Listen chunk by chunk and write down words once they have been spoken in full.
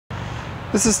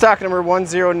This is stock number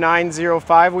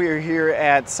 10905. We are here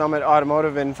at Summit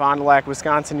Automotive in Fond du Lac,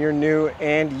 Wisconsin, your new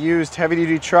and used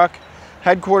heavy-duty truck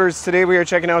headquarters. Today we are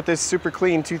checking out this super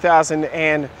clean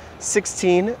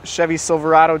 2016 Chevy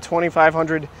Silverado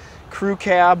 2500 Crew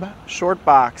Cab Short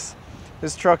Box.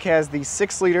 This truck has the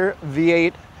 6-liter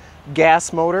V8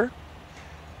 gas motor.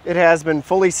 It has been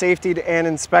fully safetied and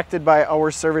inspected by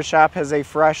our service shop, has a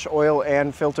fresh oil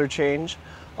and filter change.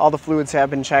 All the fluids have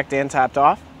been checked and topped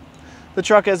off. The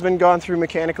truck has been gone through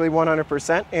mechanically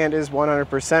 100% and is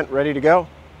 100% ready to go.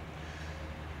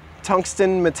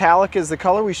 Tungsten metallic is the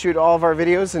color. We shoot all of our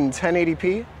videos in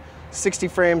 1080p, 60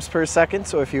 frames per second.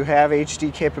 So if you have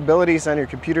HD capabilities on your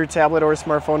computer, tablet, or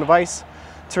smartphone device,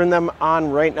 turn them on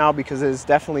right now because it is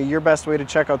definitely your best way to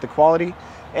check out the quality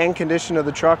and condition of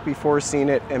the truck before seeing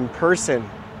it in person.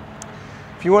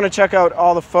 If you want to check out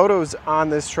all the photos on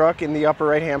this truck, in the upper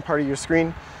right hand part of your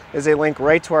screen is a link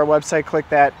right to our website. Click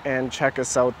that and check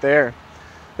us out there.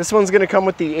 This one's going to come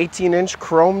with the 18-inch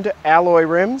chromed alloy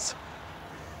rims,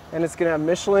 and it's going to have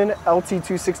Michelin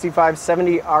LT265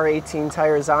 70 R18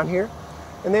 tires on here,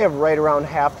 and they have right around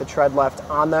half the tread left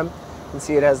on them. You can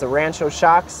see it has the Rancho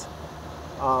shocks.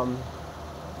 You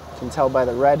can tell by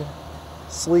the red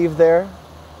sleeve there,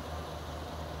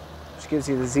 which gives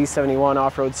you the Z71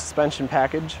 off-road suspension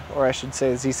package, or I should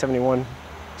say the Z71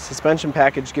 suspension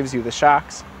package gives you the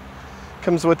shocks.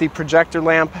 Comes with the projector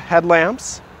lamp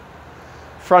headlamps.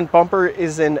 Front bumper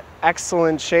is in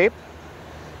excellent shape.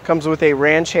 Comes with a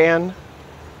ranch hand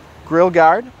grill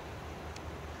guard.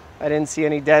 I didn't see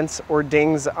any dents or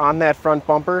dings on that front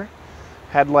bumper.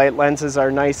 Headlight lenses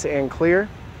are nice and clear.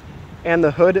 And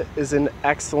the hood is in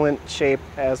excellent shape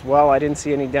as well. I didn't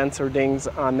see any dents or dings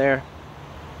on there.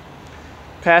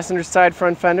 Passenger side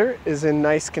front fender is in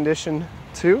nice condition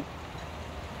too.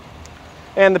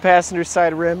 And the passenger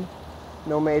side rim,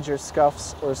 no major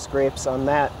scuffs or scrapes on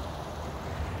that.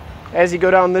 As you go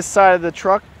down this side of the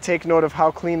truck, take note of how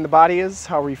clean the body is,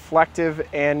 how reflective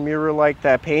and mirror-like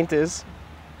that paint is.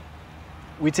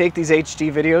 We take these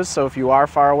HD videos, so if you are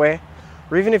far away,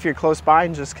 or even if you're close by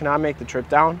and just cannot make the trip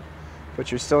down,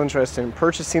 but you're still interested in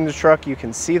purchasing the truck, you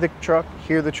can see the truck,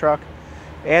 hear the truck,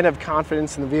 and have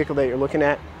confidence in the vehicle that you're looking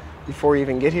at before you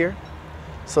even get here,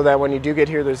 so that when you do get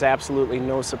here, there's absolutely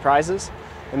no surprises.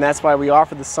 And that's why we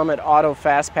offer the Summit Auto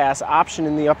Fast Pass option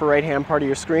in the upper right hand part of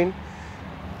your screen.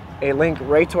 A link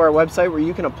right to our website where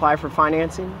you can apply for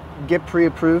financing, get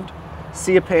pre-approved,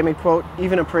 see a payment quote,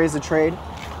 even appraise a trade,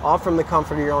 all from the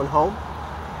comfort of your own home.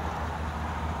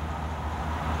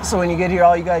 So when you get here,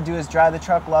 all you gotta do is drive the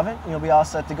truck, love it, and you'll be all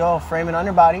set to go. Frame and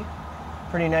underbody,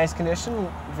 pretty nice condition,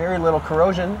 very little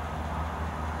corrosion.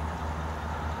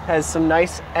 Has some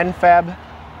nice NFAB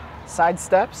side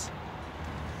steps.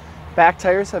 Back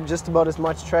tires have just about as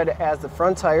much tread as the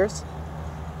front tires,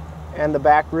 and the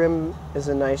back rim is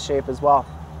in nice shape as well.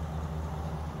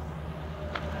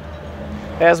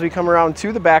 As we come around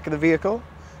to the back of the vehicle,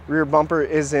 rear bumper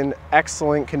is in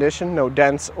excellent condition, no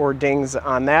dents or dings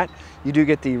on that. You do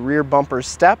get the rear bumper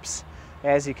steps.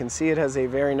 As you can see, it has a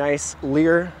very nice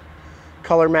Leer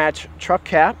color match truck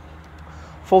cap.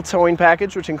 Full towing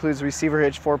package, which includes receiver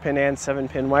hitch, 4-pin and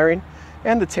 7-pin wiring,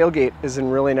 and the tailgate is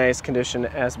in really nice condition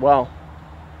as well.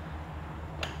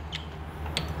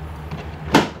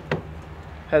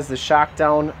 Has the shock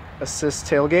down assist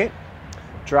tailgate,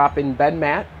 drop-in bed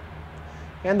mat,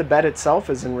 and the bed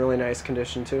itself is in really nice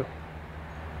condition too.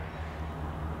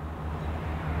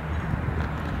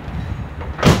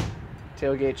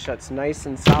 Tailgate shuts nice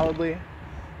and solidly.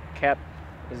 Cap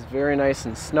is very nice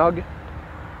and snug.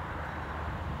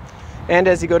 And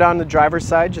as you go down the driver's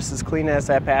side, just as clean as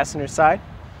that passenger side.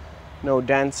 No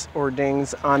dents or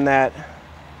dings on that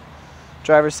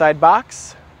driver's side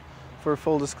box. For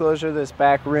full disclosure, this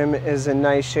back rim is in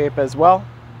nice shape as well.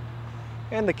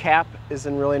 And the cap is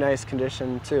in really nice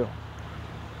condition too.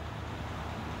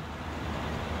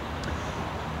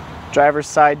 Driver's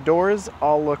side doors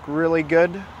all look really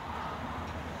good.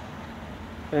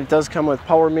 And it does come with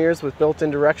power mirrors with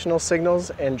built-in directional signals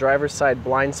and driver's side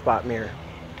blind spot mirror.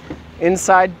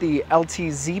 Inside, the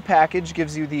L.T.C.H package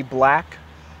gives you the black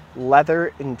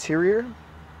leather interior.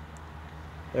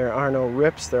 There are no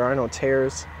rips, there are no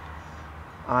tears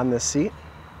on the seat.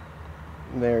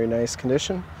 Very nice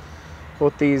condition.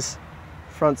 Both these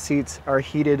front seats are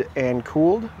heated and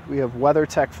cooled. We have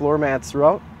WeatherTech floor mats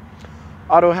throughout.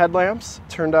 Auto headlamps,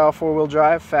 turn dial 4-wheel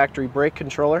drive, factory brake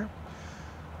controller,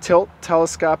 tilt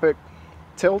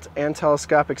and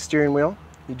telescopic steering wheel.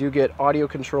 You do get audio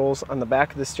controls on the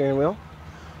back of the steering wheel.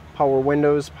 Power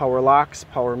windows, power locks,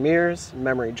 power mirrors,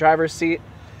 memory driver's seat,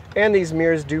 and these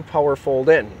mirrors do power fold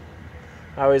in.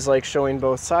 I always like showing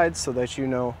both sides so that you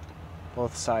know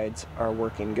Both sides are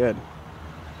working good.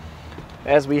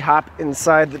 As we hop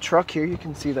inside the truck here, you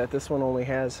can see that this one only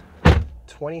has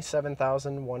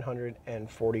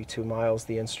 27,142 miles.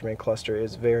 The instrument cluster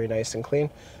is very nice and clean.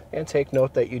 And take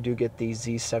note that you do get the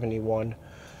Z71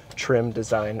 trim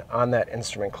design on that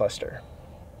instrument cluster.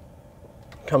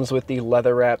 Comes with the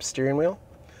leather wrap steering wheel,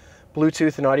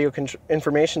 Bluetooth and audio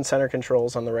information center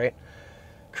controls on the right,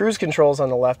 cruise controls on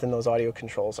the left, and those audio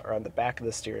controls are on the back of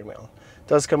the steering wheel. It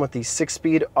does come with the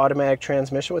 6-speed automatic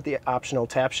transmission with the optional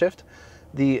tap shift,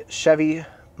 the Chevy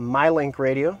MyLink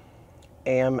radio,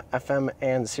 AM, FM,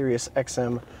 and Sirius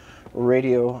XM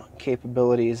radio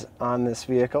capabilities on this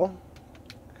vehicle.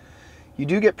 You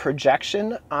do get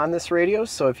projection on this radio,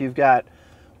 so if you've got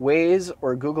Waze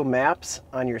or Google Maps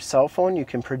on your cell phone, you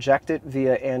can project it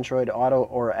via Android Auto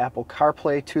or Apple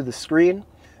CarPlay to the screen,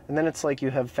 and then it's like you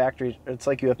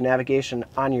have navigation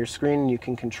on your screen, and you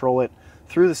can control it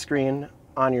through the screen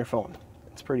on your phone.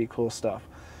 It's pretty cool stuff.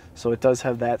 So it does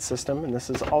have that system, and this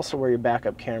is also where your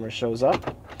backup camera shows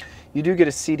up. You do get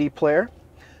a CD player.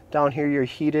 Down here, your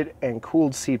heated and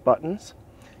cooled seat buttons.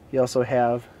 You also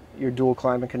have your dual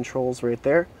climate controls right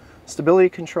there. Stability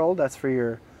control, that's for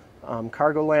your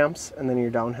cargo lamps, and then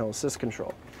your downhill assist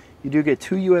control. You do get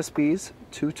 2 USBs,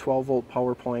 2 12-volt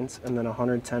power points, and then a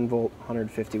 110-volt,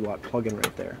 150-watt plug-in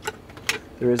right there.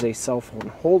 There is a cell phone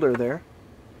holder there,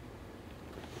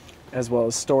 as well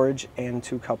as storage and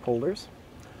 2 cup holders.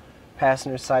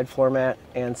 Passenger side floor mat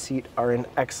and seat are in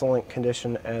excellent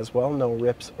condition as well. No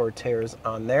rips or tears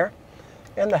on there.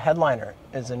 And the headliner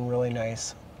is in really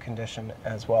nice condition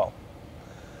as well.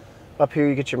 Up here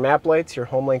you get your map lights, your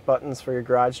Homelink buttons for your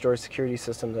garage door security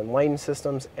systems and lighting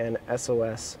systems, and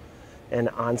SOS and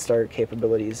OnStar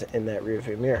capabilities in that rear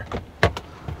view mirror.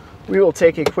 We will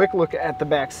take a quick look at the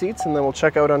back seats, and then we'll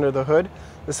check out under the hood.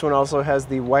 This one also has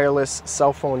the wireless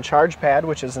cell phone charge pad,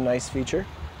 which is a nice feature.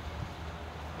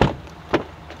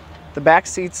 The back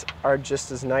seats are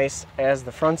just as nice as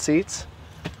the front seats.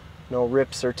 No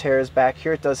rips or tears back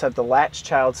here. It does have the Latch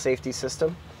child safety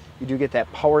system. You do get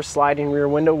that power sliding rear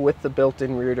window with the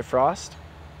built-in rear defrost.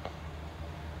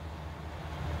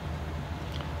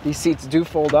 These seats do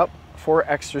fold up for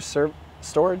extra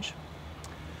storage.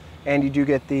 And you do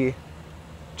get the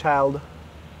child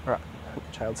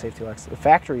safety locks, the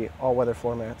factory all-weather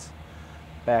floor mats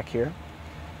back here.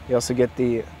 You also get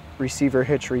the receiver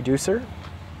hitch reducer.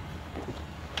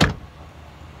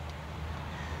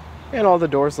 And all the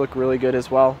doors look really good as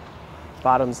well.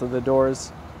 Bottoms of the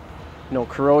doors, no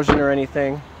corrosion or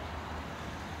anything.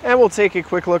 And we'll take a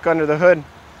quick look under the hood.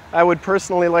 I would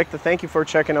personally like to thank you for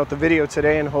checking out the video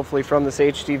today, and hopefully from this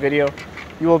HD video,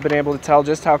 you will have been able to tell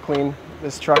just how clean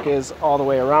this truck is all the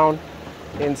way around,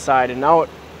 inside and out.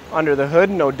 Under the hood,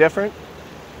 no different.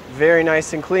 Very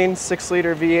nice and clean,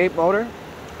 6-liter V8 motor.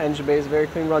 Engine bay is very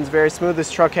clean, runs very smooth.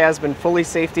 This truck has been fully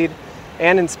safetied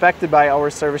and inspected by our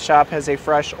service shop, has a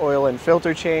fresh oil and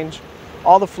filter change.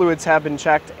 All the fluids have been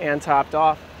checked and topped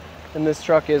off, and this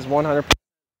truck is 100%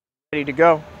 ready to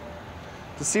go.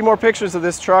 To see more pictures of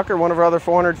this truck or one of our other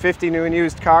 450 new and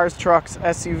used cars, trucks,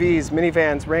 SUVs,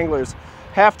 minivans, Wranglers,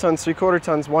 half-tons, 3/4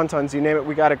 tons, 1-tons, you name it,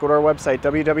 we got it. Go to our website,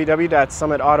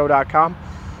 www.summitauto.com.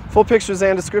 Full pictures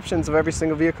and descriptions of every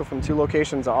single vehicle from 2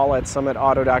 locations, all at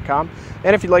summitauto.com.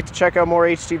 And if you'd like to check out more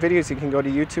HD videos, you can go to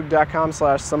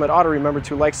youtube.com/summitauto. Remember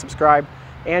to like, subscribe,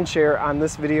 and share on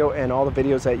this video and all the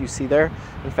videos that you see there.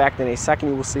 In fact, in a second,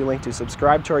 you will see a link to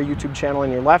subscribe to our YouTube channel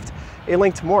on your left, a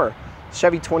link to more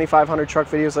Chevy 2500 truck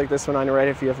videos like this one on your right.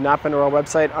 If you have not been to our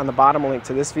website, on the bottom, a link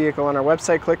to this vehicle on our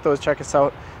website. Click those, check us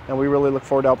out, and we really look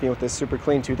forward to helping you with this super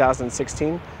clean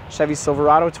 2016 Chevy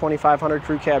Silverado 2500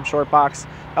 Crew Cab Short Box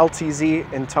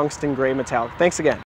LTZ in tungsten gray metallic. Thanks again.